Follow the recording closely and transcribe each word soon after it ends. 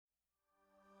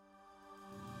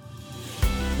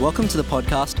Welcome to the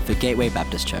podcast for Gateway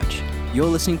Baptist Church. You're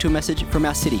listening to a message from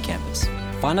our city campus.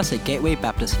 Find us at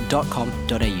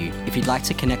gatewaybaptist.com.au if you'd like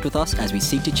to connect with us as we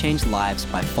seek to change lives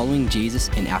by following Jesus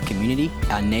in our community,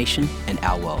 our nation, and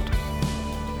our world.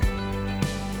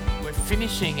 We're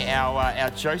finishing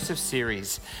our Joseph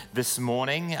series this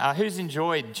morning. Who's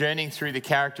enjoyed journeying through the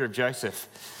character of Joseph?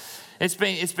 It's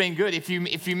been good. If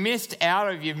you missed out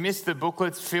or if you've missed the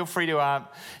booklets, feel free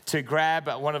to grab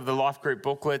one of the life group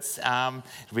booklets. It'll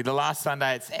be the last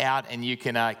Sunday it's out, and you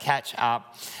can catch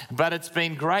up. But it's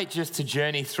been great just to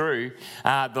journey through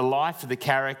the life of the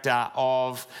character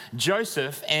of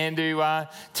Joseph and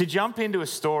to jump into a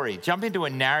story, jump into a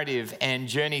narrative, and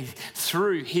journey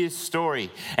through his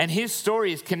story. And his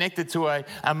story is connected to a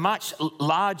much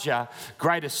larger,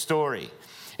 greater story.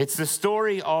 It's the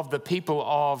story of the people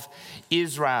of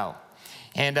Israel.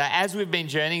 And as we've been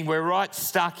journeying, we're right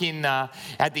stuck in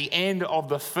at the end of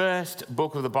the first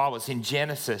book of the Bible. It's in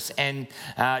Genesis. And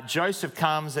Joseph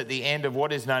comes at the end of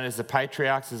what is known as the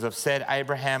patriarchs, as I've said,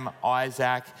 Abraham,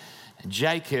 Isaac,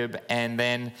 Jacob, and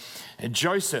then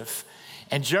Joseph.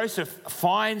 And Joseph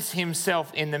finds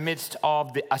himself in the midst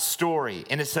of a story,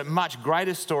 and it's a much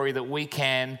greater story that we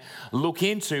can look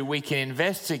into, we can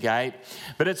investigate,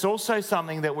 but it's also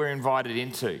something that we're invited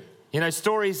into. You know,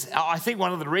 stories, I think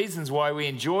one of the reasons why we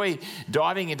enjoy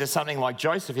diving into something like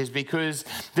Joseph is because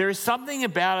there is something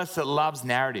about us that loves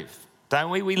narrative,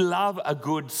 don't we? We love a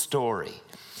good story.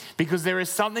 Because there is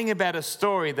something about a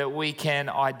story that we can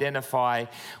identify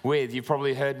with. You've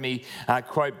probably heard me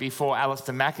quote before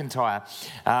Alistair McIntyre,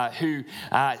 who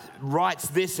writes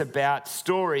this about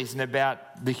stories and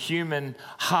about the human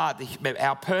heart,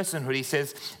 our personhood. He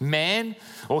says, man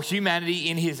or humanity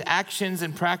in his actions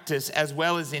and practice as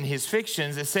well as in his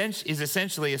fictions is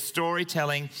essentially a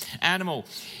storytelling animal.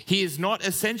 He is not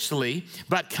essentially,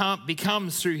 but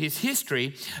becomes through his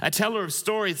history, a teller of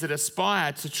stories that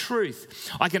aspire to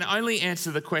truth. I can only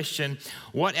answer the question,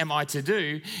 what am I to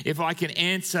do, if I can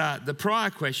answer the prior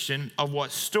question of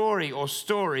what story or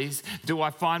stories do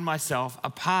I find myself a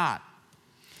part.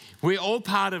 We're all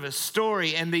part of a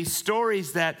story, and these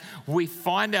stories that we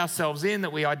find ourselves in,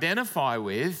 that we identify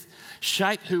with,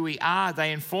 shape who we are.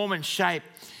 They inform and shape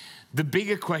the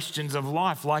bigger questions of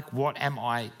life, like what am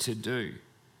I to do?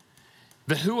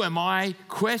 The who am I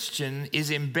question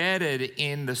is embedded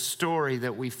in the story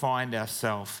that we find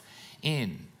ourselves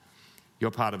in. You're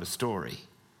part of a story.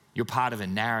 You're part of a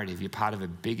narrative. You're part of a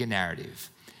bigger narrative.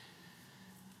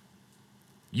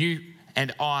 You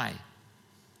and I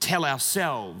tell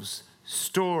ourselves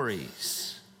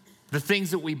stories. The things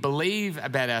that we believe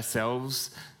about ourselves,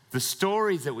 the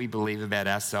stories that we believe about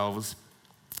ourselves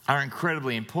are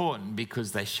incredibly important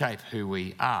because they shape who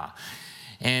we are.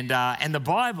 And the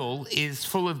Bible is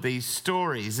full of these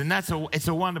stories, and it's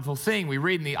a wonderful thing. We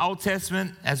read in the Old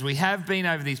Testament, as we have been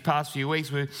over these past few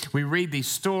weeks, we read these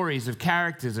stories of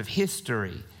characters, of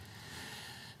history,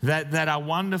 that are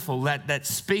wonderful, that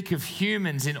speak of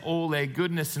humans in all their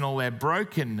goodness and all their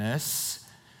brokenness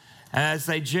as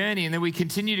they journey. And then we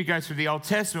continue to go through the Old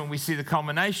Testament. We see the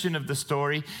culmination of the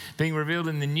story being revealed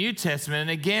in the New Testament. And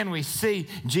again, we see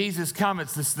Jesus come.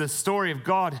 It's the story of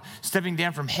God stepping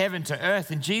down from heaven to earth.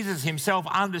 And Jesus himself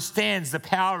understands the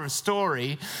power of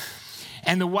story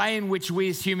and the way in which we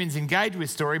as humans engage with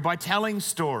story by telling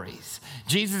stories.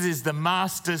 Jesus is the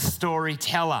master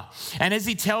storyteller. And as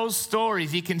he tells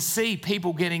stories, you can see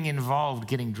people getting involved,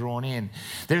 getting drawn in.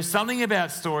 There's something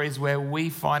about stories where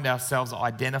we find ourselves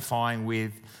identifying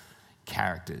with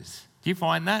characters. Do you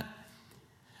find that?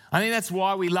 I think that's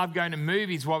why we love going to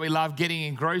movies, why we love getting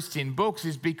engrossed in books,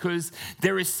 is because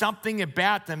there is something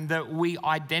about them that we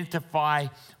identify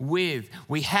with.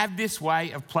 We have this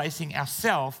way of placing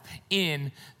ourselves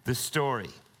in the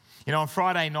story. You know, on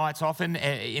Friday nights, often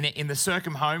in the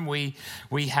Circum home, we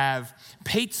have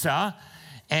pizza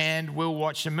and we'll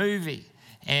watch a movie.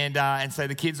 And so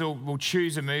the kids will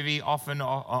choose a movie, often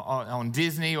on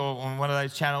Disney or on one of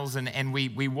those channels, and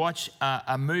we watch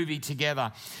a movie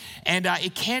together. And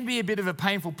it can be a bit of a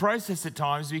painful process at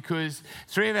times because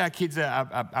three of our kids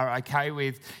are okay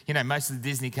with, you know, most of the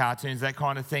Disney cartoons, that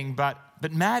kind of thing. But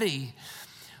Maddie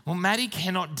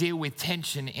cannot deal with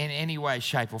tension in any way,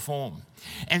 shape or form.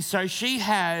 And so she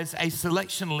has a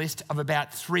selection list of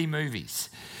about 3 movies.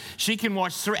 She can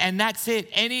watch 3, and that's it.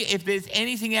 If there's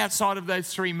anything outside of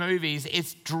those 3 movies,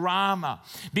 it's drama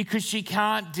because she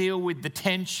can't deal with the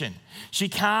tension. She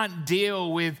can't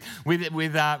deal with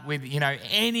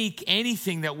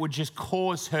anything that would just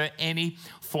cause her any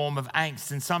form of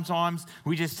angst. And sometimes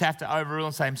we just have to overrule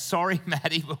and say, I'm sorry,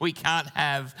 Maddie, but we can't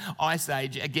have Ice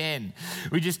Age again.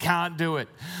 We just can't do it.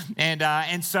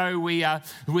 And so we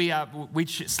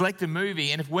select a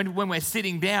movie, and when we're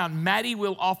sitting down, Maddie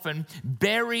will often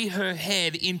bury her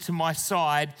head into my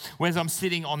side as I'm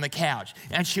sitting on the couch,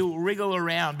 and she'll wriggle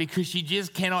around because she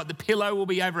just cannot. The pillow will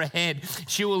be over her head.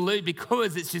 She will lose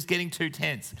because it's just getting too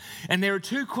tense. And there are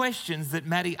two questions that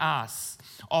Maddie asks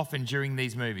often during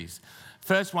these movies.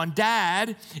 First one,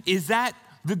 Dad, is that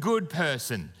the good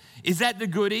person? Is that the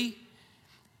goodie?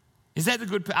 Is that the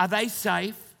good? Are they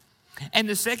safe? And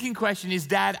the second question is,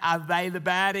 Dad, are they the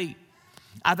baddie?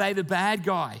 Are they the bad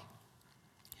guy?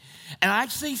 And I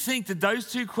actually think that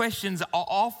those two questions are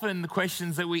often the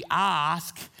questions that we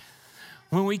ask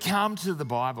when we come to the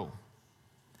Bible.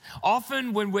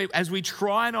 Often as we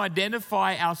try and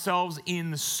identify ourselves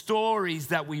in the stories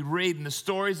that we read, in the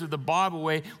stories of the Bible,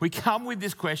 where we come with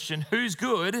this question, who's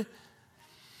good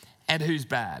and who's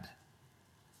bad?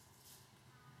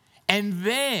 And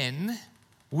then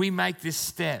we make this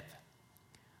step.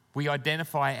 We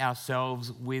identify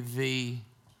ourselves with the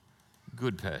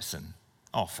good person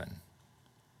often.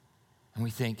 And we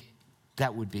think,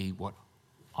 that would be what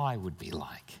I would be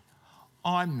like.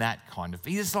 I'm that kind of.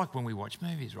 It's like when we watch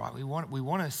movies, right? We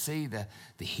want to see the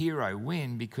hero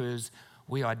win because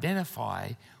we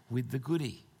identify with the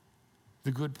goodie,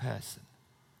 the good person.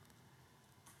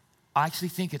 I actually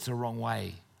think it's a wrong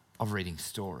way of reading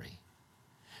story.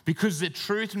 Because the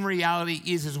truth and reality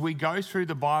is, as we go through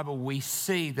the Bible, we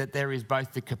see that there is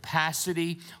both the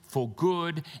capacity for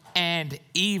good and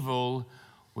evil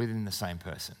within the same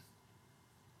person.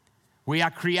 We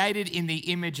are created in the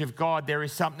image of God. There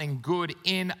is something good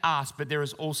in us, but there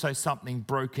is also something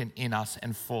broken in us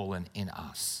and fallen in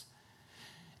us.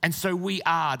 And so we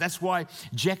are. That's why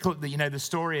Jekyll, the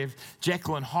story of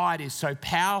Jekyll and Hyde is so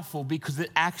powerful, because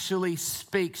it actually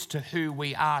speaks to who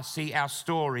we are. See, our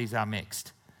stories are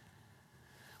mixed.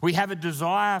 We have a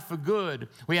desire for good.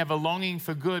 We have a longing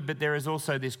for good, but there is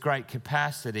also this great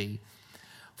capacity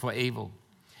for evil.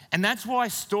 And that's why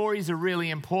stories are really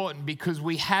important, because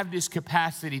we have this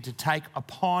capacity to take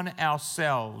upon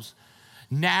ourselves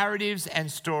narratives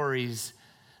and stories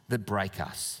that break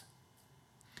us.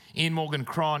 Ian Morgan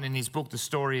Cron, in his book, The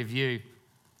Story of You,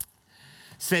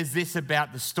 says this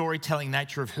about the storytelling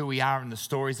nature of who we are and the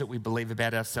stories that we believe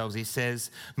about ourselves. He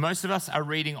says, most of us are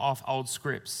reading off old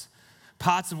scripts,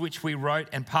 parts of which we wrote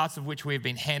and parts of which we have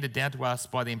been handed down to us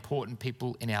by the important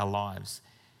people in our lives.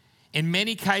 In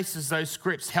many cases, those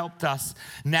scripts helped us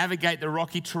navigate the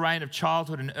rocky terrain of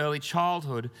childhood and early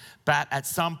childhood, but at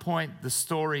some point the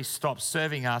stories stopped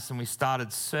serving us and we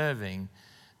started serving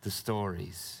the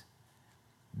stories.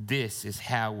 This is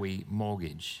how we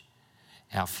mortgage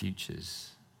our futures.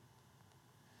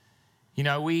 You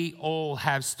know, we all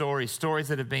have stories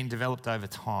that have been developed over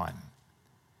time.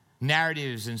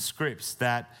 Narratives and scripts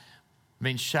that have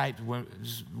been shaped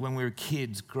when we were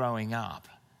kids growing up.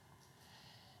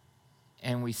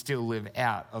 And we still live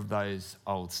out of those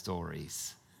old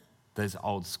stories, those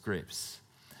old scripts,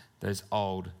 those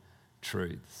old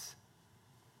truths.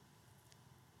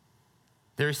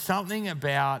 There is something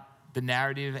about the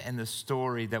narrative and the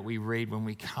story that we read when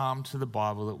we come to the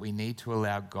Bible that we need to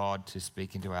allow God to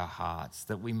speak into our hearts,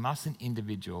 that we mustn't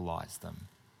individualize them,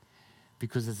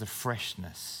 because there's a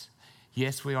freshness.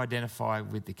 Yes, we identify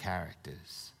with the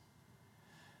characters,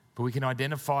 but we can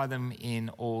identify them in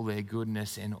all their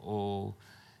goodness and all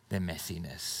their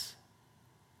messiness.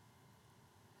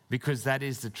 Because that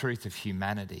is the truth of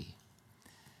humanity.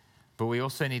 But we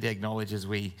also need to acknowledge, as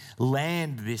we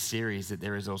land this series, that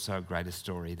there is also a greater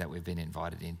story that we've been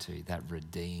invited into that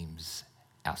redeems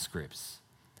our scripts,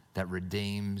 that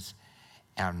redeems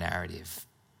our narrative.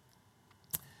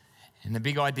 And the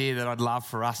big idea that I'd love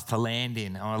for us to land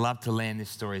in, and I'd love to land this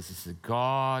story, is this: that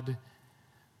God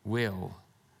will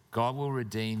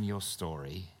redeem your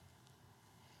story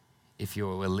if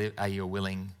you're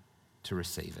willing to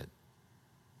receive it,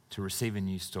 to receive a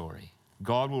new story.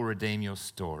 God will redeem your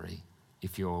story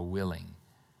if you're willing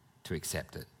to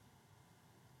accept it.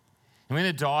 And we're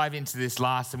going to dive into this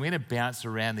last, and we're going to bounce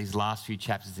around these last few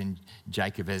chapters in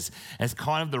Jacob as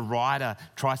kind of the writer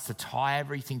tries to tie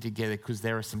everything together, because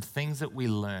there are some things that we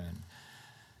learn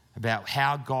about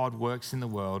how God works in the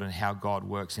world and how God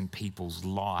works in people's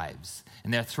lives.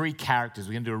 And there are three characters.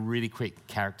 We're going to do a really quick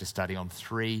character study on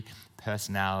three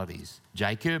personalities: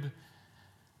 Jacob,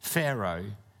 Pharaoh,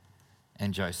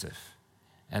 and Joseph,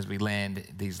 as we land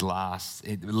this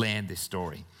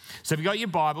story. So if you've got your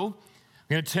Bible,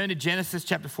 We're going to turn to Genesis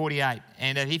chapter 48.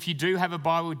 And if you do have a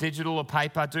Bible, digital or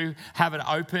paper, do have it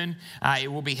open.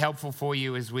 It will be helpful for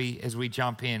you as we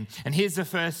jump in. And here's the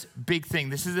first big thing.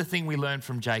 This is the thing we learn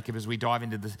from Jacob as we dive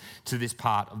into this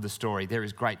part of the story. There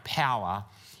is great power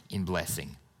in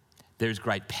blessing. There is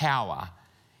great power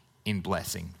in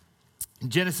blessing.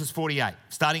 Genesis 48,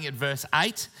 starting at verse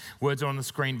 8, words are on the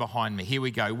screen behind me. Here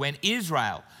we go. When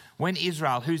Israel,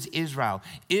 who's Israel?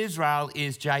 Israel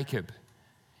is Jacob.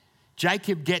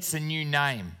 Jacob gets a new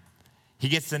name. He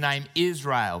gets the name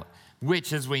Israel,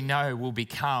 which, as we know, will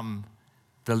become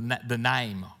the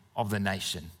name of the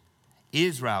nation.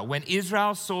 Israel. When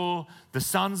Israel saw the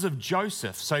sons of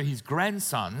Joseph, so his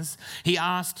grandsons, he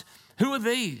asked, "Who are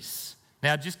these?"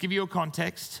 Now, just give you a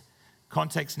context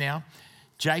now.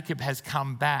 Jacob has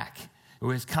come back, who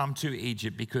has come to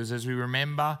Egypt, because as we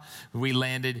remember, we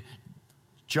landed,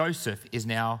 Joseph is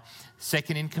now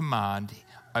second in command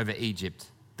over Egypt,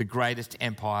 the greatest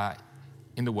empire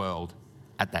in the world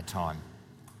at that time.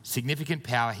 Significant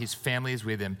power, his family is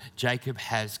with him. Jacob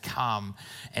has come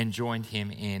and joined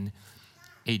him in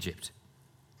Egypt.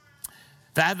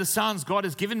 "They are the sons God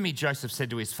has given me," Joseph said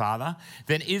to his father.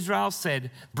 Then Israel said,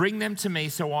 "Bring them to me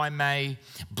so I may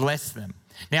bless them."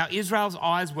 Now Israel's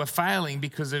eyes were failing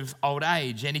because of old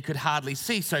age, and he could hardly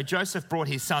see. So Joseph brought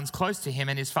his sons close to him,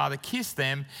 and his father kissed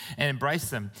them and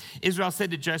embraced them. Israel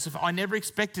said to Joseph, "I never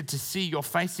expected to see your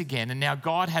face again, and now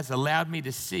God has allowed me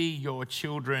to see your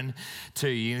children too."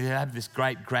 You have this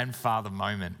great grandfather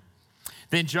moment.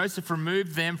 Then Joseph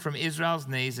removed them from Israel's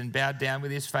knees and bowed down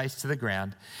with his face to the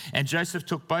ground. And Joseph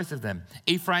took both of them,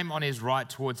 Ephraim on his right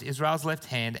towards Israel's left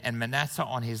hand, and Manasseh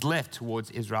on his left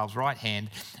towards Israel's right hand,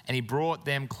 and he brought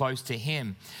them close to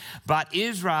him. But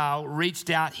Israel reached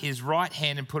out his right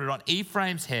hand and put it on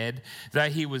Ephraim's head, though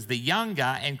he was the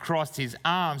younger, and crossed his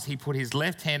arms. He put his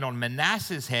left hand on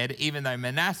Manasseh's head, even though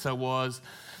Manasseh was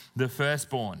the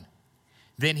firstborn.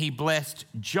 Then he blessed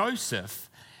Joseph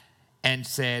and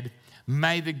said,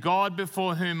 "May the God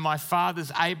before whom my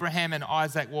fathers Abraham and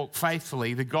Isaac walked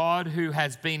faithfully, the God who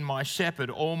has been my shepherd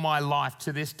all my life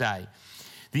to this day,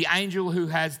 the angel who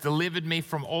has delivered me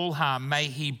from all harm, may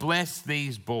he bless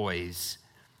these boys.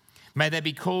 May they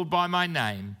be called by my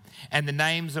name and the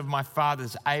names of my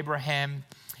fathers Abraham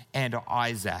and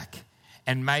Isaac,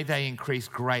 and may they increase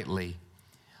greatly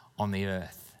on the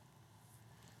earth."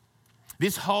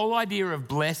 This whole idea of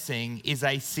blessing is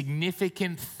a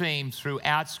significant theme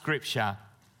throughout Scripture,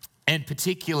 and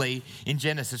particularly in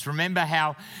Genesis. Remember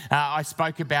how I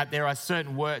spoke about there are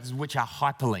certain words which are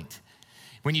hyperlinked.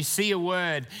 When you see a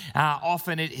word,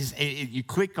 often you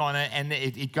click on it and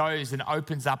it goes and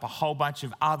opens up a whole bunch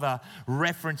of other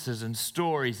references and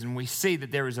stories, and we see that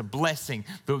there is a blessing,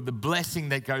 the blessing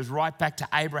that goes right back to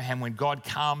Abraham when God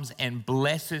comes and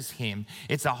blesses him.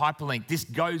 It's a hyperlink. This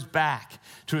goes back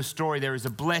to a story. There is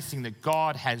a blessing that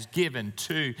God has given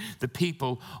to the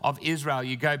people of Israel.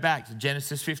 You go back to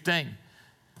Genesis 15.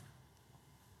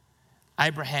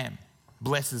 Abraham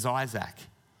blesses Isaac.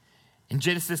 In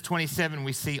Genesis 27,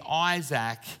 we see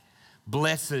Isaac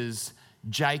blesses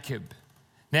Jacob.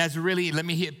 Now, let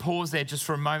me pause there just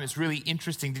for a moment. It's really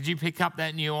interesting. Did you pick up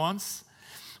that nuance?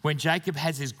 When Jacob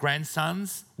has his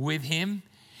grandsons with him,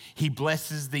 he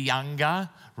blesses the younger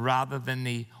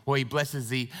he blesses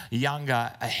the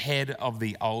younger ahead of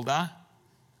the older.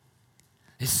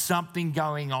 There's something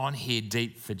going on here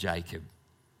deep for Jacob.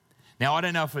 Now, I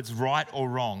don't know if it's right or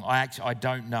wrong. I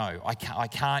don't know. I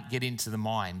can't get into the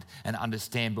mind and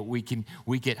understand, but we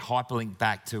get hyperlinked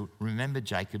back to, remember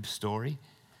Jacob's story?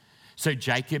 So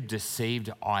Jacob deceived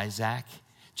Isaac.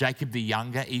 Jacob the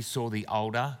younger, Esau the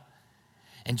older.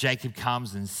 And Jacob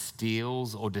comes and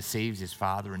steals or deceives his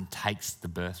father and takes the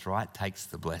birthright, takes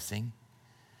the blessing.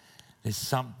 There's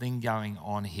something going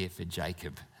on here for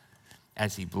Jacob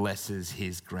as he blesses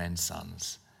his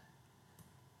grandsons.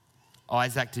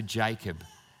 Isaac to Jacob.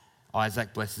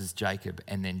 Isaac blesses Jacob,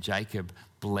 and then Jacob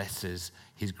blesses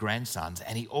his grandsons,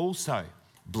 and he also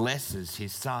blesses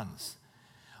his sons.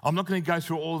 I'm not going to go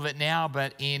through all of it now,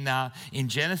 but in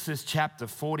Genesis chapter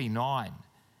 49,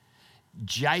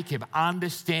 Jacob,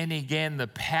 understanding again the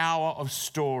power of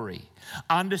story,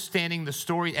 understanding the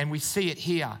story, and we see it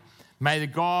here. May the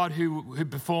God who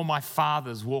before my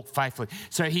fathers walk faithfully.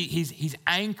 So he's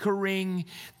anchoring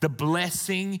the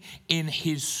blessing in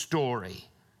his story.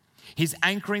 He's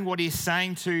anchoring what he's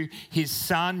saying to his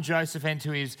son Joseph and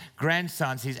to his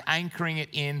grandsons. He's anchoring it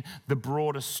in the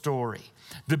broader story,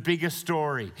 the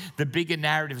bigger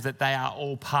narrative that they are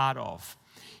all part of.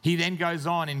 He then goes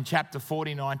on in chapter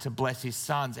 49 to bless his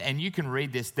sons. And you can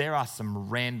read this. There are some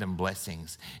random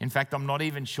blessings. In fact, I'm not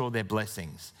even sure they're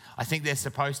blessings. I think they're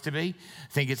supposed to be. I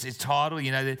think it's titled,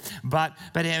 But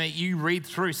I mean, you read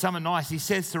through. Some are nice. He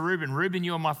says to Reuben,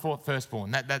 you are my firstborn.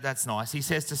 That's nice. He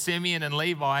says to Simeon and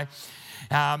Levi,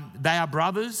 they are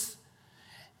brothers.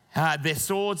 Their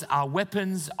swords are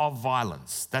weapons of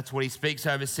violence. That's what he speaks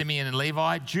over Simeon and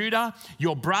Levi. Judah,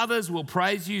 your brothers will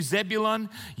praise you. Zebulun,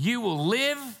 you will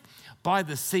live by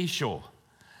the seashore.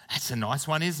 That's a nice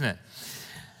one, isn't it?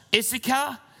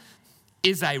 Issachar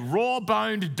is a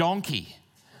raw-boned donkey.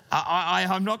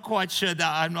 I'm not quite sure that.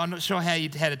 I'm not sure how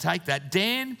to take that.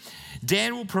 Dan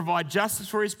will provide justice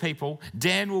for his people.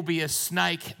 Dan will be a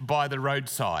snake by the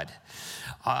roadside.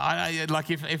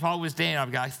 If I was Dan,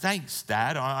 I'd go, thanks,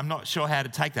 Dad. I'm not sure how to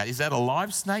take that. Is that a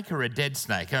live snake or a dead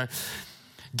snake?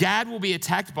 Gad will be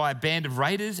attacked by a band of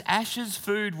raiders. Asher's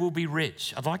food will be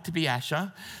rich. I'd like to be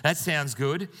Asher. That sounds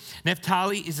good.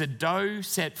 Naphtali is a doe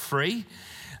set free.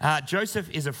 Joseph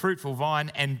is a fruitful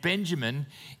vine. And Benjamin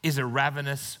is a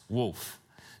ravenous wolf.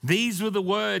 These were the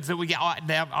words that we get.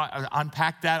 Now, I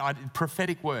unpack that.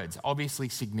 Prophetic words, obviously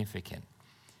significant.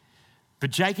 But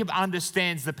Jacob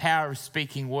understands the power of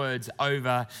speaking words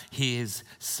over his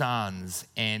sons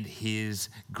and his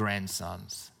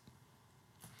grandsons.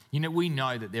 We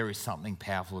know that there is something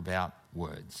powerful about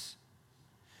words.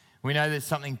 We know there's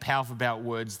something powerful about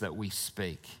words that we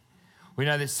speak. We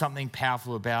know there's something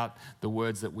powerful about the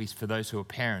words that for those who are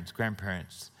parents,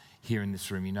 grandparents here in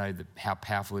this room, you know how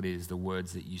powerful it is, the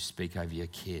words that you speak over your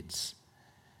kids.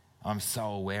 I'm so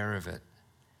aware of it.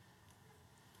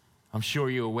 I'm sure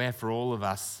you're aware for all of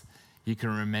us, you can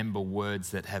remember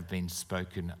words that have been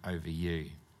spoken over you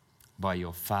by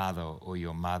your father or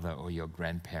your mother or your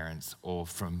grandparents or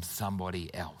from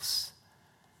somebody else.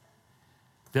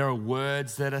 There are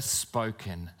words that are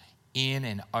spoken in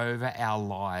and over our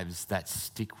lives that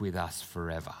stick with us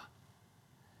forever.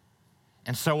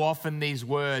 And so often these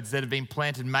words that have been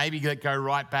planted, maybe that go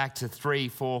right back to 3,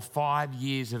 4, 5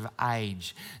 years of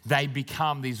age,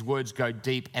 these words go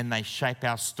deep and they shape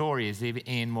our story, as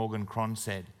Ian Morgan Cron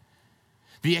said.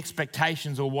 The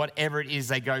expectations or whatever it is,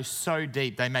 they go so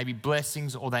deep. They may be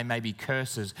blessings or they may be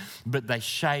curses, but they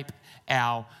shape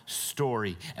our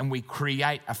story. And we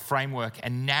create a framework, a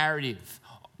narrative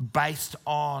based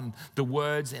on the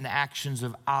words and actions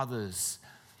of others.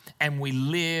 And we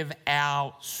live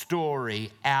our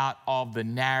story out of the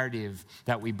narrative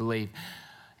that we believe,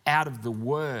 out of the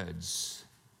words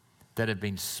that have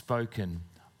been spoken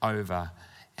over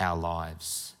our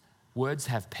lives. Words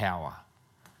have power.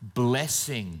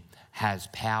 Blessing has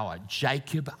power.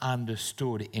 Jacob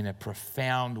understood in a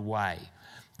profound way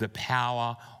the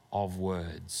power of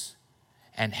words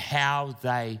and how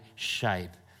they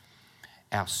shape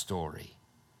our story.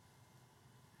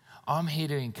 I'm here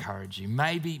to encourage you.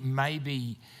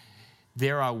 Maybe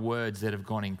there are words that have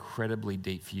gone incredibly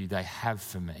deep for you. They have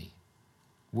for me.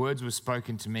 Words were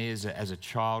spoken to me as a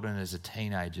child and as a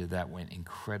teenager that went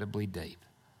incredibly deep,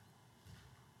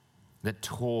 that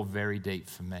tore very deep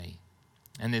for me.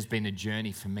 And there's been a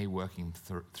journey for me working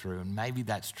through, and maybe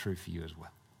that's true for you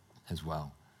as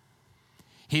well.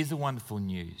 Here's the wonderful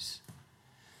news,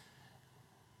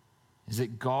 is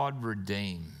that God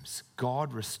redeems,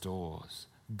 God restores.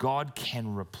 God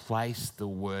can replace the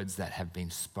words that have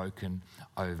been spoken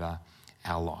over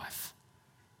our life.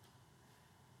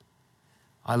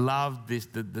 I love this,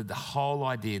 the whole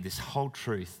idea, this whole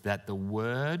truth that the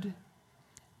Word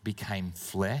became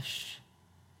flesh,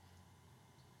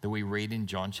 that we read in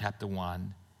John chapter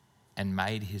 1, and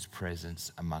made his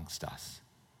presence amongst us.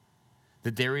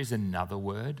 That there is another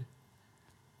word,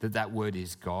 that word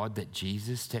is God, that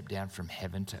Jesus stepped down from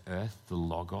heaven to earth, the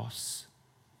Logos.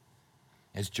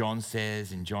 As John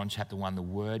says in John chapter 1, the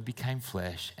Word became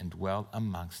flesh and dwelt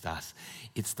amongst us.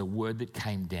 It's the Word that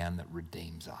came down that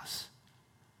redeems us,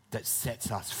 that sets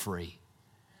us free,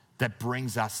 that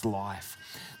brings us life,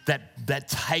 that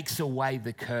takes away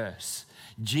the curse.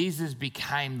 Jesus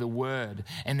became the Word,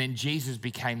 and then Jesus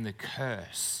became the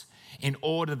curse in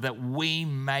order that we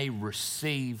may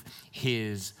receive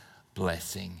his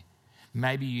blessing.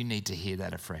 Maybe you need to hear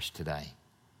that afresh today.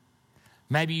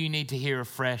 Maybe you need to hear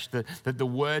afresh that the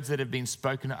words that have been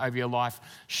spoken over your life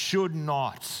should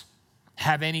not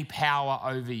have any power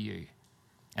over you,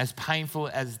 as painful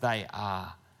as they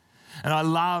are. And I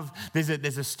love, there's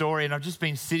a story, and I've just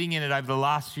been sitting in it over the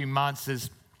last few months,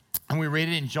 and we read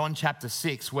it in John chapter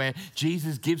 6, where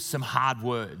Jesus gives some hard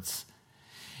words.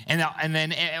 And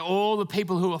then all the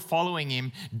people who are following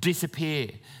him disappear.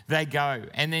 They go.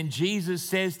 And then Jesus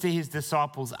says to his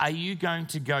disciples, are you going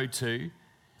to go too?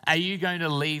 Are you going to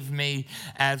leave me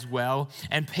as well?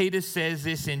 And Peter says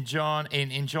this in John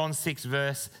 6,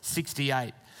 verse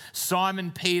 68.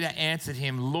 Simon Peter answered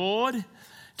him, Lord,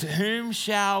 to whom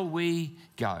shall we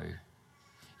go?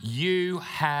 You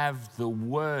have the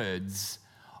words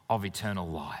of eternal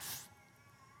life.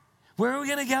 Where are we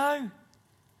going to go?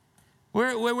 Where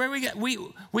are we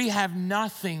go? We have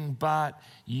nothing but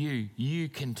you. You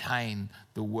contain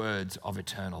the words of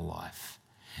eternal life.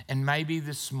 And maybe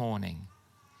this morning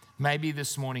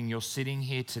you're sitting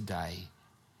here today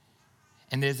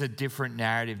and there's a different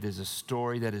narrative. There's a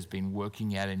story that has been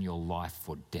working out in your life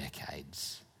for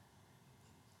decades.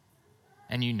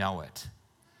 And you know it.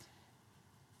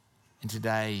 And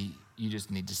today you just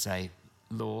need to say,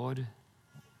 Lord,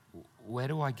 where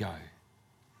do I go?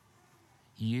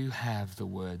 You have the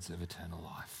words of eternal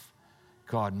life.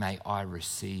 God, may I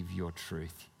receive your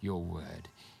truth, your word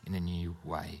in a new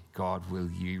way. God, will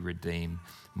you redeem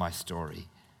my story?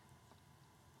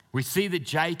 We see that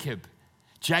Jacob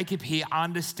here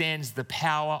understands the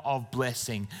power of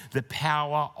blessing, the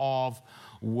power of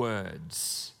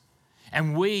words.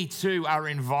 And we too are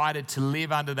invited to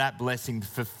live under that blessing. The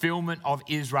fulfillment of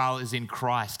Israel is in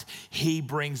Christ. He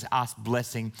brings us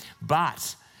blessing,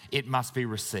 but it must be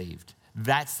received.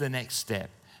 That's the next step.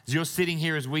 As you're sitting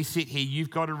here, as we sit here, you've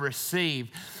got to receive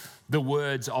the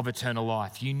words of eternal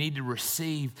life. You need to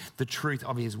receive the truth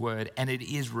of his word, and it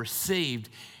is received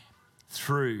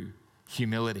through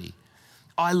humility.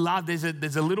 I love, there's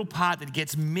a little part that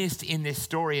gets missed in this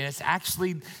story, and it's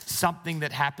actually something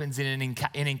that happens in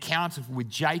an encounter with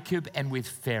Jacob and with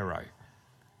Pharaoh.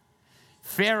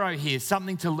 Pharaoh here,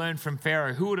 something to learn from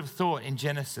Pharaoh. Who would have thought in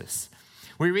Genesis?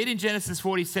 We read in Genesis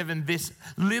 47 this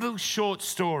little short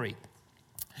story.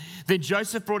 Then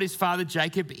Joseph brought his father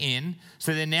Jacob in,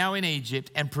 so they're now in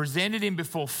Egypt, and presented him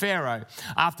before Pharaoh.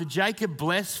 After Jacob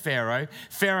blessed Pharaoh,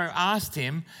 Pharaoh asked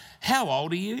him, how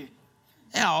old are you?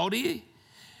 How old are you?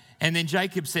 And then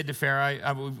Jacob said to Pharaoh,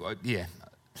 let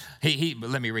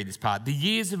me read this part. The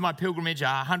years of my pilgrimage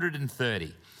are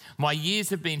 130. My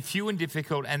years have been few and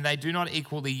difficult, and they do not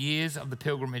equal the years of the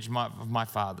pilgrimage of my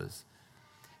fathers.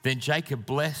 Then Jacob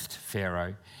blessed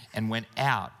Pharaoh and went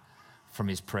out from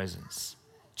his presence.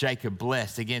 Jacob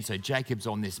blessed again. So Jacob's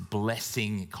on this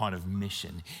blessing kind of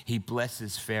mission. He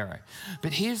blesses Pharaoh.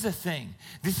 But here's the thing.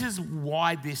 This is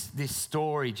why this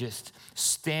story just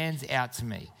stands out to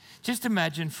me. Just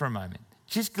imagine for a moment.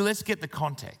 Let's get the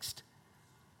context.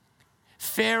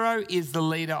 Pharaoh is the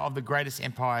leader of the greatest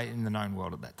empire in the known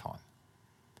world at that time.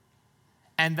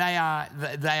 And they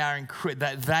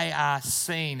are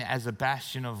seen as a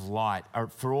bastion of light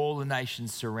for all the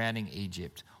nations surrounding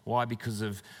Egypt. Why? Because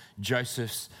of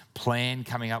Joseph's plan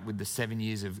coming up with the 7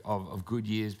 years of good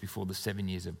years before the 7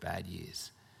 years of bad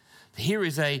years. Here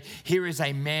is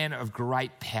a man of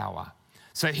great power.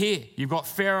 So here, you've got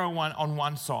Pharaoh on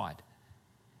one side.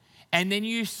 And then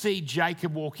you see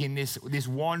Jacob walk in, this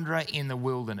wanderer in the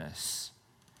wilderness,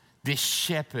 this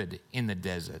shepherd in the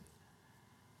desert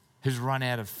who's run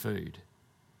out of food.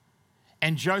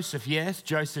 And Joseph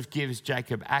gives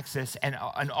Jacob access, and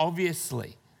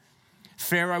obviously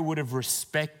Pharaoh would have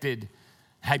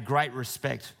had great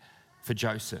respect for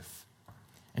Joseph.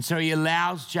 And so he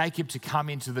allows Jacob to come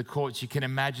into the courts. You can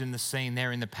imagine the scene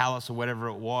there in the palace or whatever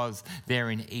it was there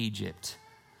in Egypt.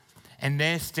 And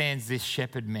there stands this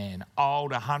shepherd man,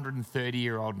 old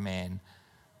 130-year-old man,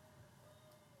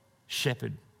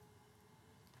 shepherd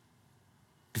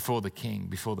before the king,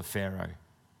 before the Pharaoh.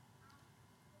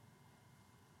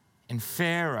 And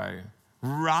Pharaoh,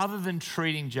 rather than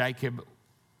treating Jacob,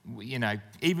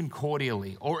 even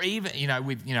cordially, or even,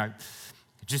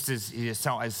 just as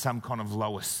some kind of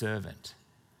lower servant,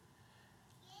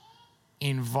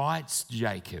 invites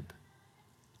Jacob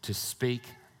to speak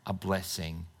a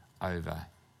blessing over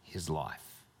his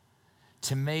life.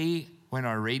 To me, when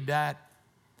I read that,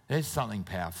 there's something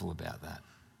powerful about that.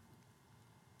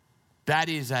 That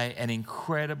is an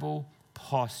incredible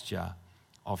posture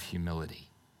of humility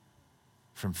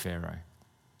from Pharaoh.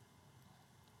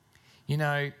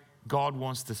 God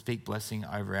wants to speak blessing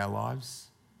over our lives,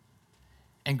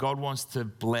 and God wants to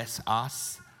bless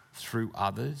us through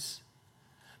others.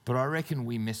 But I reckon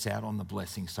we miss out on the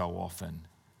blessing so often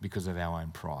because of our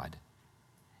own pride,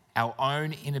 our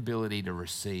own inability to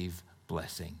receive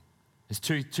blessing. There's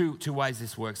two ways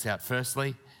this works out.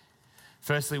 Firstly,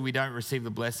 we don't receive the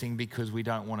blessing because we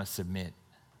don't want to submit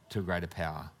to a greater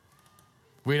power.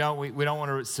 We don't want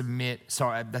to submit.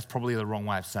 Sorry, that's probably the wrong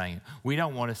way of saying it. We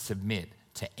don't want to submit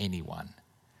to anyone.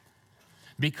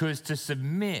 Because to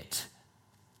submit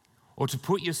or to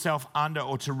put yourself under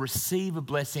or to receive a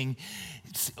blessing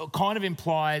kind of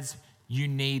implies you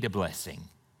need a blessing.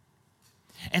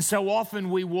 And so often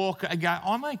we walk and go,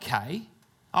 I'm okay.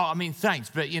 Oh, I mean, thanks,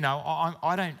 but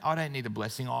I don't need a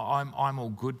blessing. I'm all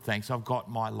good, thanks. I've got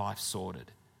my life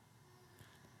sorted.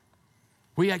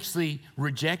 We actually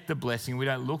reject the blessing. We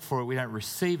don't look for it. We don't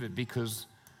receive it because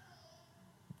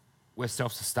we're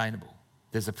self-sustainable.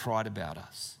 There's a pride about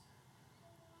us.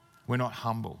 We're not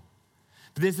humble.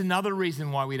 But there's another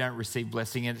reason why we don't receive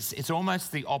blessing, and it's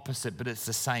almost the opposite, but it's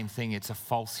the same thing. It's a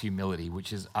false humility,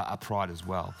 which is a pride as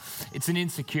well. It's an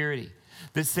insecurity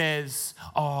that says,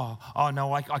 oh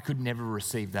no, I could never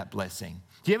receive that blessing.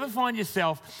 Do you ever find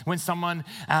yourself when someone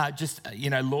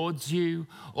lauds you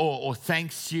or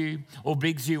thanks you or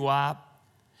bigs you up,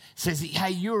 says,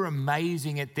 hey, you're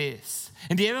amazing at this.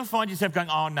 And do you ever find yourself going,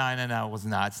 oh, no, it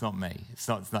wasn't, no, it's not me. It's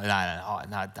not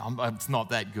it's not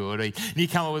that good. And you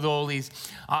come up with all these.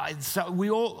 So we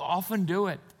all often do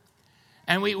it.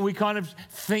 And we kind of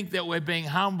think that we're being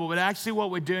humble, but actually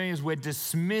what we're doing is we're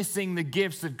dismissing the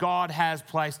gifts that God has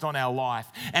placed on our life.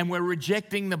 And we're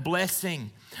rejecting the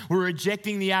blessing. We're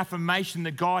rejecting the affirmation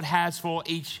that God has for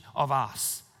each of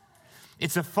us.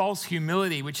 It's a false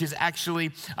humility, which is actually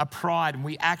a pride, and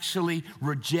we actually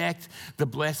reject the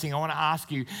blessing. I want to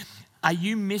ask you, are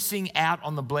you missing out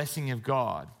on the blessing of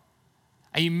God?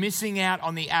 Are you missing out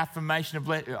on the affirmation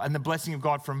and the blessing of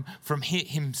God from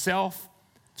himself,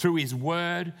 through his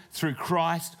word, through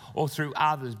Christ, or through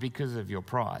others because of your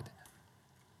pride?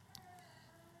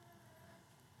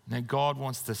 Now, God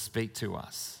wants to speak to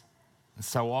us, and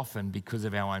so often because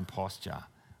of our own posture,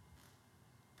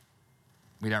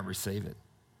 we don't receive it.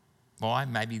 Why?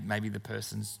 Maybe the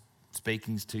person's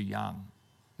speaking's too young.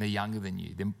 They're younger than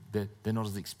you. They're not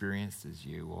as experienced as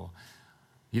you, or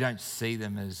you don't see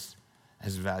them as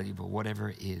valuable, whatever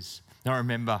it is. Now, I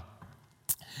remember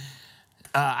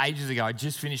ages ago, I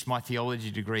just finished my theology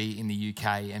degree in the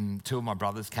UK, and two of my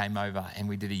brothers came over and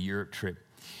we did a Europe trip.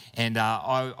 And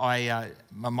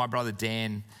my brother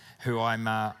Dan, who I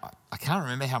can't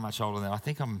remember how much older than, I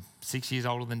think I'm 6 years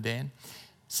older than Dan.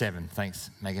 7, thanks,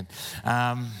 Megan.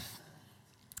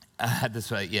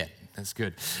 That's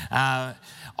good.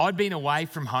 I'd been away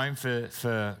from home for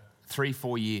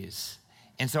 3-4 years.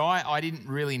 And so I didn't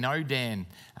really know Dan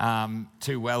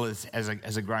too well as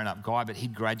a grown-up guy, but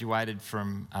he'd graduated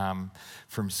from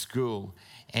school.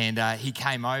 And he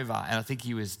came over, and I think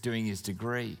he was doing his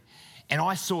degree. And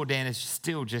I saw Dan as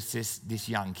still just this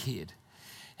young kid.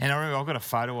 And I remember, I've got a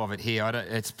photo of it here.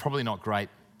 It's probably not great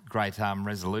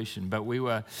resolution, but we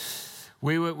were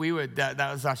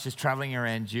that was us just traveling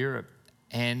around Europe,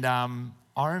 and I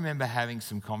remember having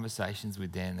some conversations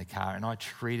with Dan in the car, and I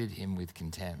treated him with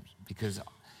contempt because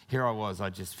here I was, I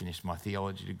just finished my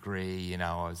theology degree,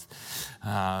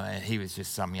 and he was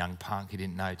just some young punk who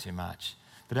didn't know too much,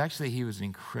 but actually he was an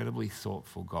incredibly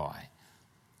thoughtful guy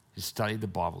who studied the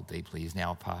Bible deeply. He's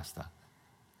now a pastor.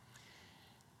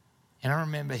 And I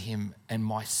remember him and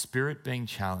my spirit being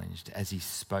challenged as he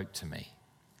spoke to me,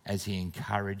 as he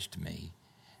encouraged me,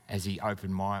 as he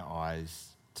opened my eyes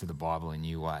to the Bible in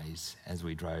new ways as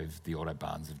we drove the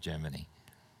autobahns of Germany.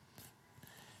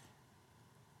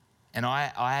 And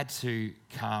I had to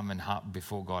come and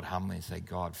before God humbly and say,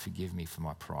 God, forgive me for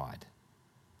my pride.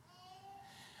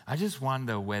 I just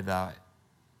wonder whether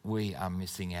we are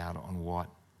missing out on what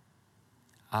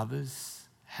others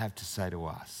have to say to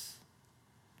us.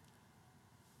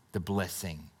 The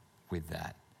blessing with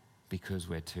that, because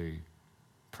we're too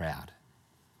proud.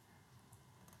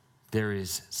 There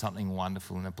is something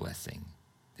wonderful in a blessing.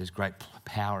 There's great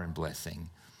power in blessing,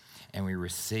 and we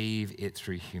receive it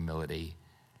through humility.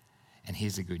 And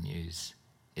here's the good news.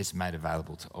 It's made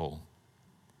available to all.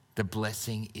 The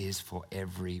blessing is for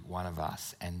every one of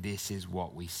us, and this is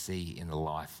what we see in the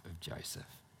life of Joseph.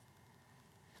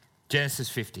 Genesis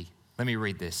 50. Let me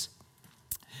read this.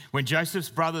 When Joseph's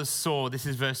brothers saw, this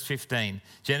is verse 15,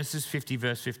 Genesis 50,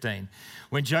 verse 15.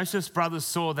 When Joseph's brothers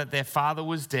saw that their father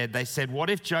was dead, they said, what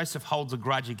if Joseph holds a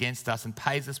grudge against us and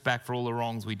pays us back for all the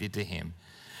wrongs we did to him?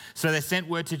 So they sent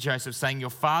word to Joseph saying, your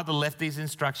father left these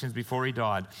instructions before he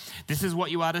died. This is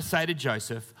what you are to say to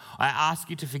Joseph. I ask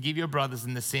you to forgive your brothers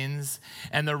in the sins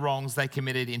and the wrongs they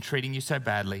committed in treating you so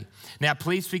badly. Now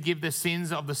please forgive the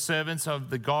sins of the servants of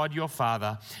the God your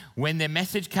father. When their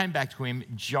message came back to him,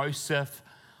 Joseph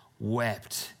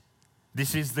wept.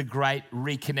 This is the great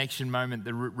reconnection moment,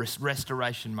 the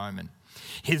restoration moment.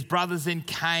 His brothers then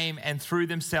came and threw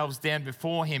themselves down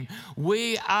before him.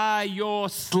 We are your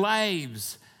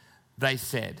slaves, they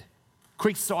said.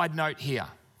 Quick side note here.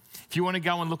 If you want to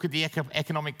go and look at the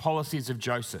economic policies of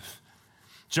Joseph,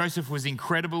 Joseph was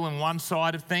incredible in one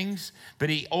side of things,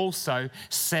 but he also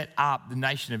set up the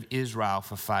nation of Israel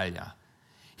for failure.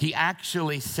 He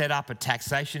actually set up a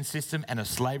taxation system and a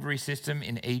slavery system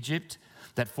in Egypt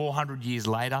that 400 years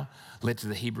later led to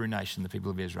the Hebrew nation, the people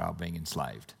of Israel, being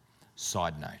enslaved.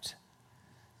 Side note.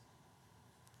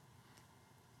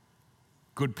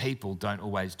 Good people don't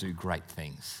always do great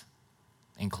things,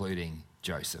 including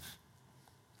Joseph.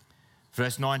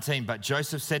 Verse 19, but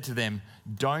Joseph said to them,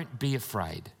 don't be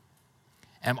afraid.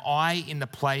 Am I in the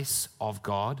place of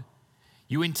God?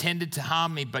 You intended to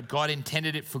harm me, but God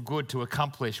intended it for good to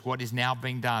accomplish what is now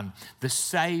being done, the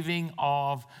saving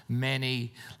of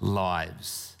many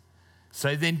lives.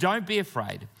 So then don't be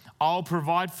afraid. I'll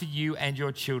provide for you and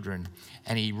your children.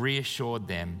 And he reassured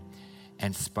them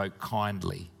and spoke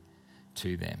kindly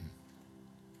to them.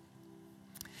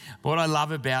 What I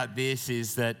love about this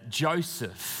is that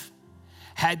Joseph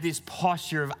had this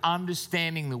posture of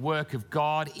understanding the work of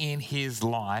God in his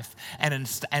life and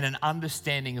an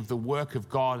understanding of the work of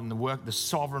God and the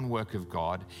sovereign work of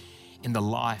God in the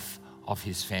life of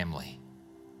his family.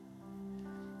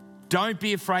 Don't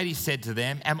be afraid, he said to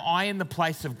them. Am I in the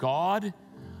place of God?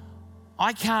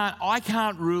 I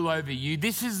can't rule over you.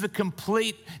 This is the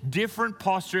complete different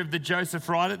posture of the Joseph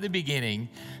right at the beginning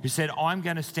who said, I'm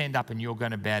going to stand up and you're going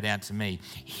to bow down to me.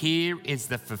 Here is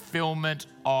the fulfillment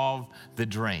of the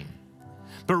dream.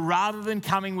 But rather than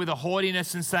coming with a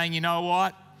haughtiness and saying, you know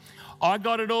what, I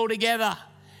got it all together.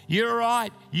 You're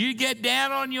right. You get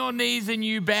down on your knees and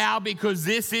you bow because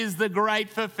this is the great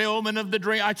fulfillment of the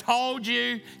dream. I told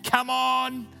you, come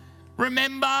on.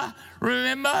 Remember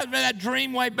that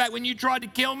dream way back when you tried to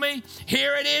kill me?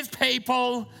 Here it is,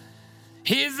 people.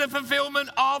 Here's the fulfillment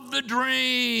of the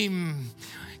dream.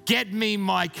 Get me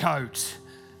my coat.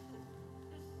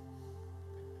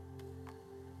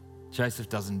 Joseph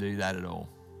doesn't do that at all.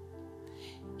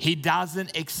 He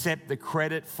doesn't accept the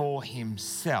credit for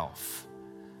himself,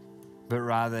 but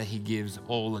rather he gives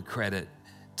all the credit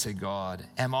to God.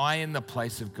 Am I in the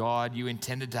place of God? You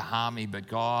intended to harm me, but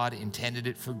God intended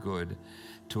it for good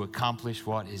to accomplish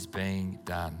what is being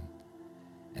done.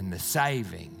 And the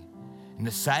saving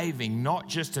not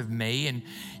just of me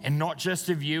and not just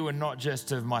of you and not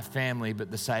just of my family, but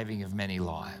the saving of many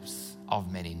lives,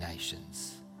 of many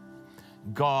nations.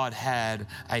 God had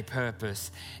a purpose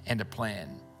and a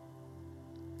plan.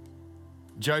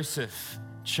 Joseph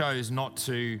chose not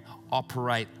to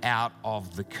operate out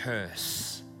of the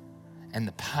curse and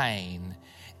the pain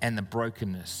and the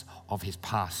brokenness of his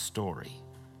past story.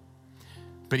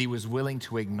 But he was willing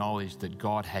to acknowledge that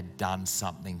God had done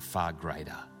something far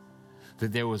greater,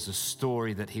 that there was a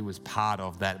story that he was part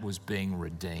of that was being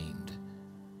redeemed.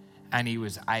 And he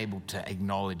was able to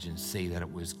acknowledge and see that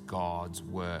it was God's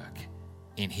work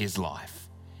in his life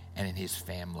and in his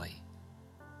family.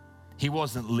 He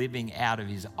wasn't living out of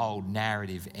his old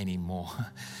narrative anymore.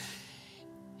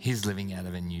 He's living out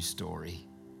of a new story,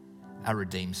 a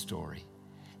redeemed story.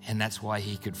 And that's why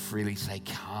he could freely say,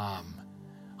 come,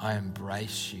 I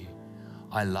embrace you.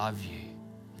 I love you.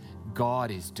 God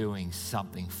is doing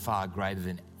something far greater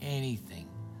than anything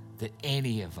that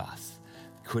any of us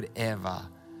could ever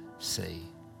see.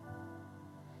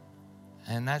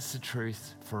 And that's the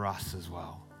truth for us as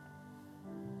well.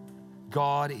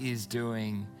 God is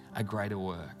doing a greater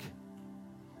work.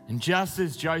 And just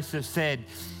as Joseph said,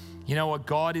 you know what?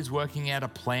 God is working out a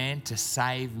plan to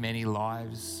save many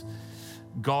lives.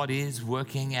 God is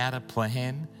working out a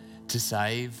plan to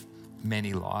save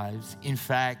many lives. In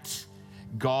fact,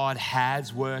 God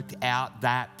has worked out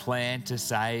that plan to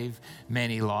save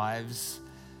many lives.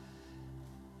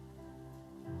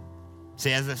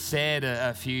 See, as I said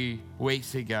a few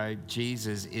weeks ago,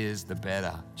 Jesus is the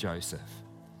better Joseph.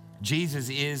 Jesus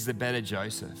is the better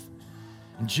Joseph.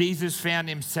 And Jesus found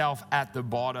himself at the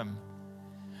bottom,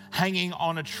 hanging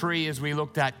on a tree as we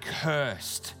looked at,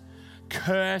 cursed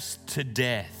to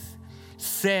death.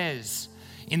 Says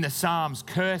in the Psalms,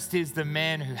 cursed is the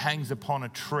man who hangs upon a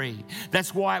tree.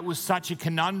 That's why it was such a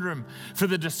conundrum for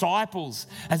the disciples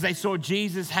as they saw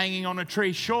Jesus hanging on a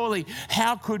tree. Surely,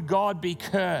 how could God be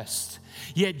cursed?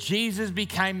 Yet Jesus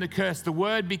became the curse. The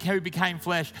Word who became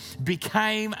flesh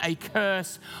became a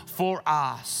curse for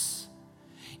us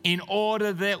in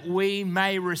order that we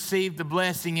may receive the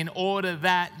blessing, in order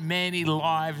that many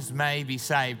lives may be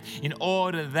saved, in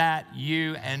order that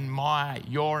your and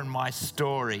my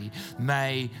story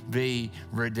may be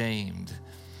redeemed.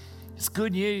 It's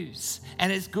good news,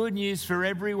 and it's good news for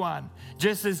everyone.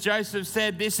 Just as Joseph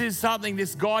said,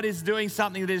 this God is doing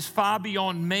something that is far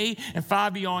beyond me and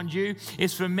far beyond you.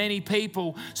 It's for many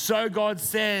people. So God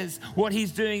says what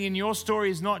he's doing in your story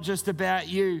is not just about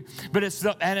you, but it's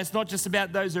not just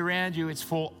about those around you. It's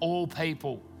for all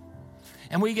people.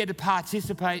 And we get to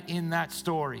participate in that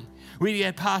story. We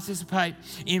get to participate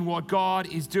in what God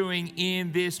is doing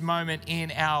in this moment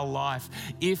in our life,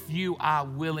 if you are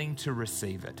willing to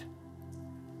receive it.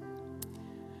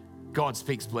 God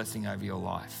speaks blessing over your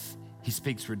life. He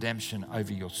speaks redemption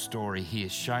over your story. He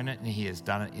has shown it and he has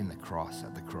done it at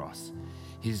the cross.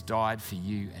 He's died for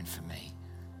you and for me.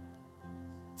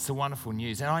 It's the wonderful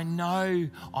news. And I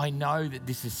know that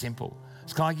this is simple.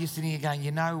 It's kind of like you're sitting here going,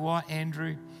 you know what,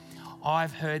 Andrew?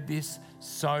 I've heard this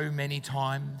so many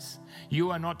times.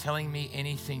 You are not telling me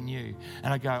anything new.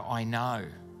 And I go, I know.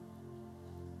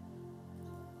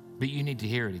 But you need to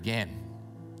hear it again.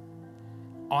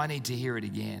 I need to hear it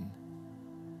again.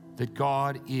 That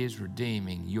God is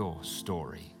redeeming your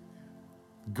story.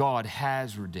 God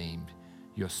has redeemed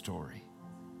your story.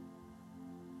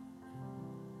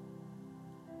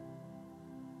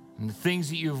 And the things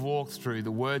that you've walked through,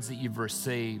 the words that you've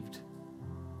received,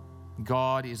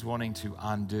 God is wanting to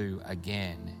undo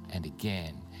again and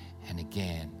again and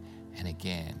again and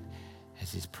again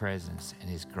as his presence and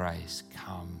his grace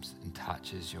comes and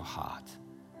touches your heart.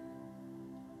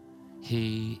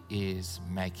 He is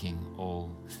making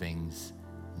all things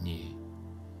new.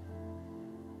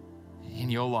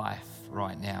 In your life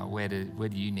right now, where do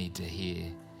you need to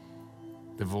hear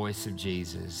the voice of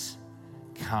Jesus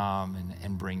come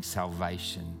and bring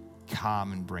salvation,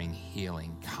 come and bring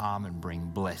healing, come and bring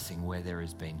blessing where there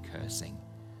has been cursing,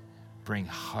 bring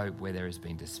hope where there has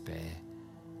been despair?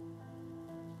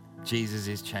 Jesus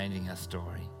is changing our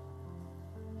story.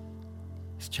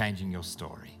 He's changing your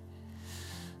story.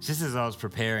 Just as I was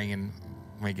preparing, and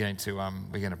we're going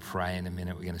to pray in a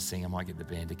minute. We're going to sing. I might get the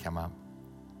band to come up.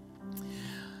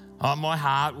 My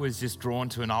heart was just drawn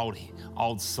to an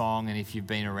old song, and if you've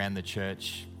been around the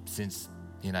church since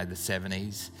the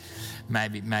 70s,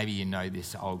 maybe you know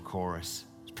this old chorus.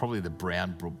 It's probably the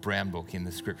brown book in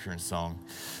the Scripture and Song.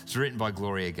 It's written by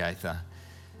Gloria Gaither.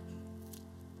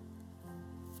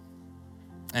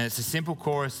 And it's a simple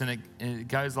chorus, and it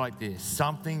goes like this.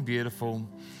 Something beautiful,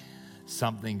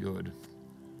 something good.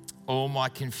 All my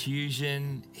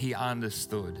confusion he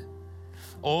understood.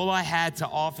 All I had to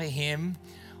offer him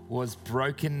was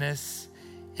brokenness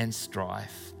and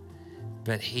strife,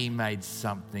 but he made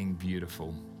something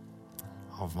beautiful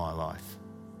of my life.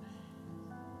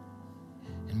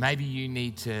 And maybe you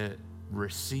need to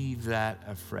receive that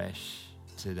afresh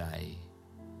today.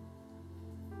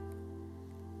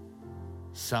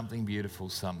 Something beautiful,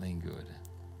 something good.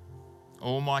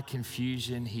 All my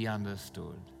confusion he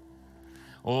understood.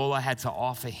 All I had to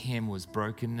offer him was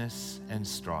brokenness and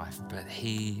strife, but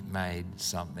he made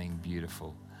something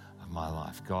beautiful of my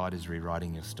life. God is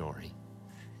rewriting your story.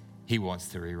 He wants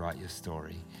to rewrite your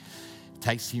story. It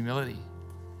takes humility.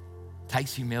 It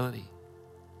takes humility.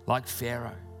 Like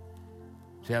Pharaoh,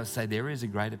 to be able to say, there is a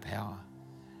greater power.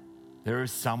 There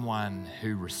is someone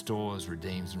who restores,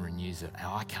 redeems, and renews it. And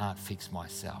I can't fix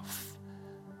myself.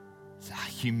 It's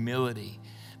humility.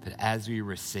 But as we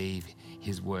receive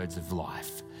his words of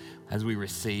life, as we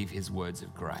receive his words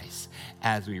of grace,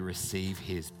 as we receive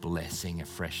his blessing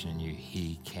afresh and anew,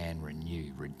 he can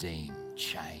renew, redeem,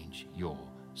 change your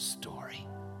story.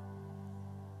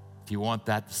 If you want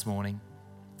that this morning,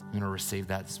 you want to receive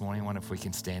that this morning, I wonder if we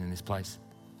can stand in this place.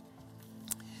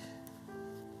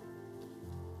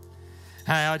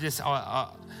 Hey,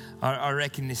 I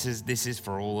reckon this is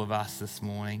for all of us this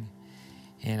morning.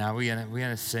 We're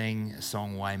gonna sing a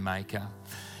song, Waymaker,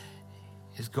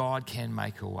 as God can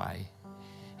make a way.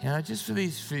 Just for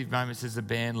these few moments as the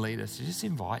band lead us, to just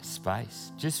invite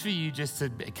space, just for you just to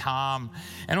calm.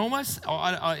 And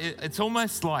it's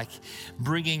almost like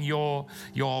bringing your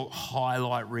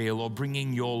highlight reel, or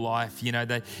bringing your life,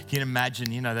 that you can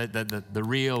imagine, the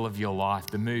reel of your life,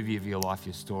 the movie of your life,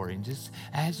 your story. And just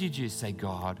as you just say,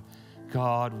 God,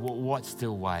 what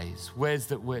still weighs?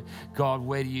 God,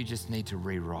 where do you just need to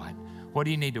rewrite? What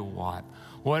do you need to wipe?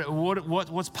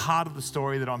 What's part of the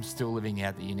story that I'm still living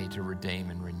out that you need to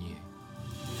redeem and renew?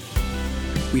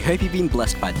 We hope you've been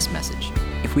blessed by this message.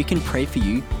 If we can pray for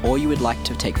you, or you would like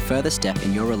to take further step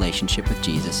in your relationship with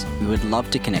Jesus, we would love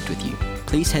to connect with you.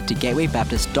 Please head to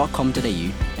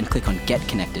gatewaybaptist.com.au and click on Get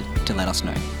Connected to let us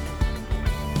know.